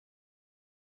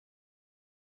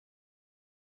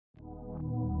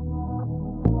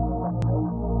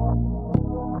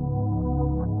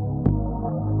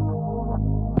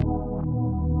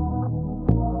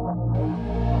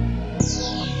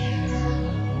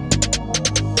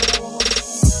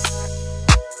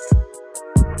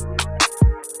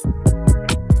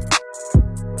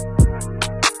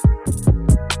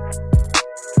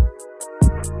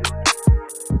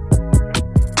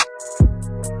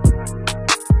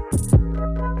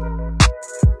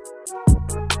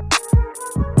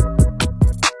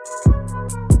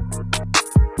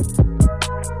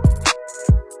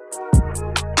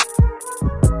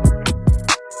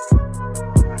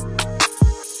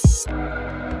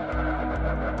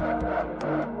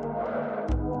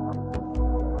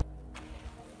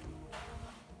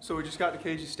So we just got to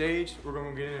KG stage. We're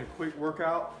going to get in a quick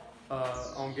workout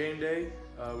on game day.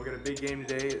 We got a big game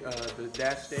today at the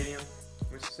Dash Stadium,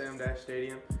 Winston-Salem Dash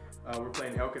Stadium. We're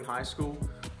playing ELKIN High School.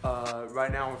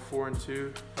 Right now we're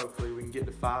 4-2. Hopefully we can get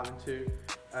to 5-2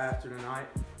 after tonight.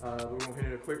 We're going to hit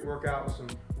in a quick workout with some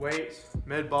weights,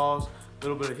 med balls, a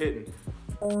little bit of hitting.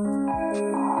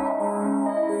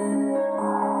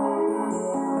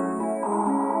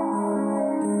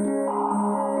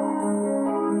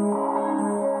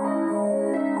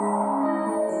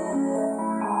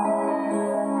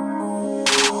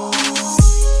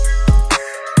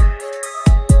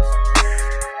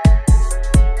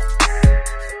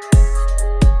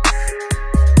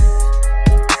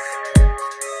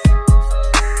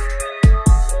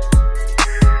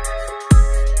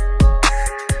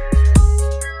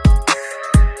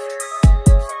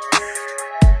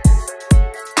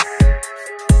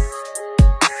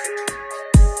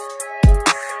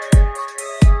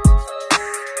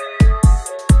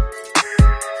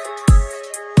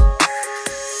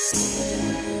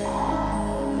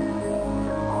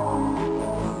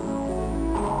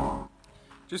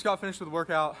 Just got finished with the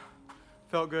workout,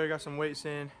 felt good, got some weights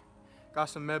in, got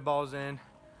some med balls in,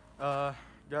 got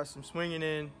some swinging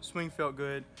in, swing felt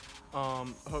good.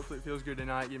 Hopefully it feels good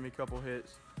tonight, give me a couple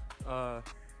hits.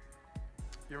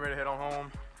 Get ready to head on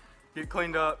home, get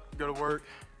cleaned up, go to work,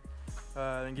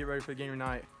 then get ready for the game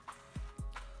tonight.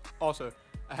 Also,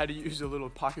 I had to use a little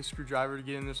pocket screwdriver to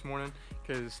get in this morning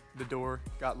because the door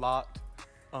got locked.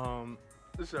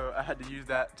 So I had to use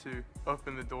that to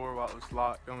open the door while it was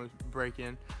locked, almost break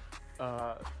in.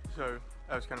 So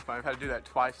that was kind of fun. I've had to do that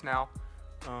twice now.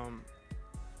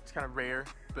 It's kind of rare,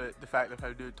 but the fact that I've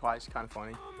had to do it twice is kind of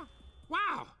funny.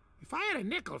 Wow! If I had a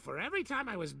nickel for every time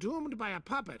I was doomed by a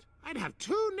puppet, I'd have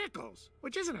 2 nickels,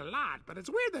 which isn't a lot, but it's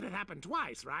weird that it happened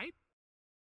twice, right?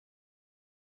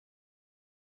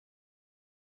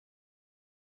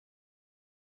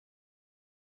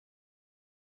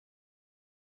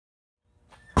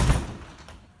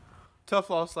 Tough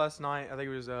loss last night. I think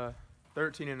it was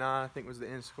 13-9. I think was the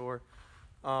end score.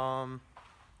 Not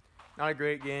a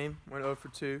great game. Went 0 for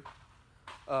 2.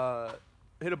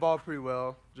 Hit a ball pretty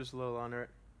well, just a little under it.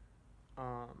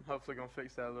 Hopefully gonna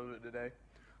fix that a little bit today.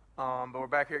 But we're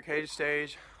back here at KG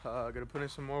stage. Gonna put in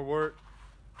some more work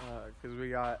because we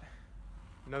got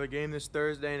another game this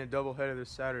Thursday and a doubleheader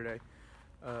this Saturday.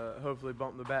 Hopefully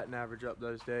bump the batting average up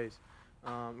those days.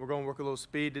 We're gonna work a little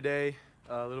speed today,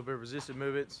 a little bit of resisted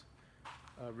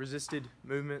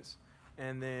movements,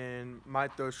 and then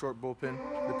might throw a short bullpen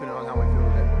depending on how we feel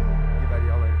today. Get back to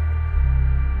y'all later.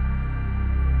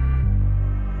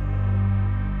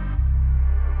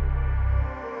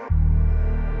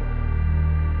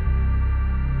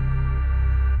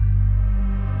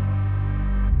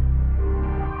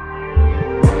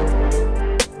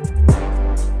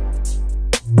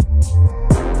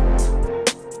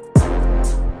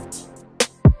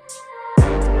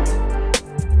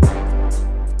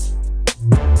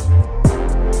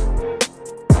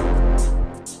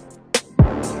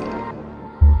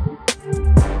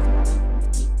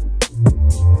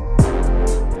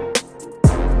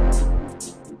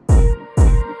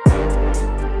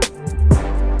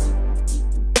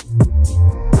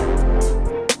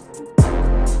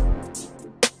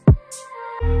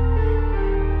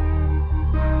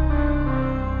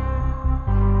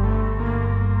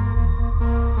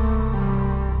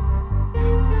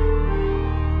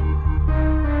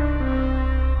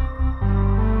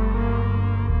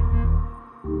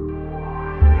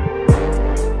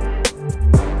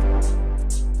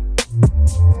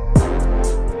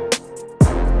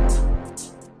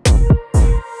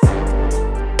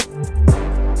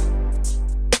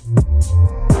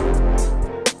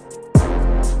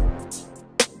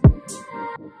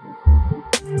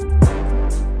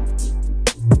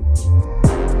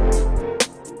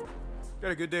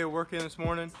 Got a good day of working this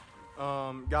morning.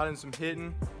 got in some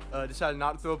hitting. Decided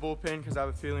not to throw a bullpen because I have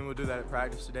a feeling we'll do that at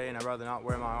practice today, and I'd rather not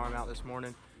wear my arm out this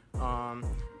morning.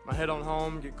 My head on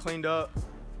home, get cleaned up,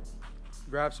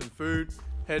 grab some food,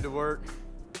 head to work.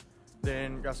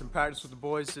 Then got some practice with the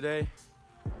boys today,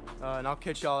 and I'll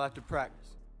catch y'all after practice.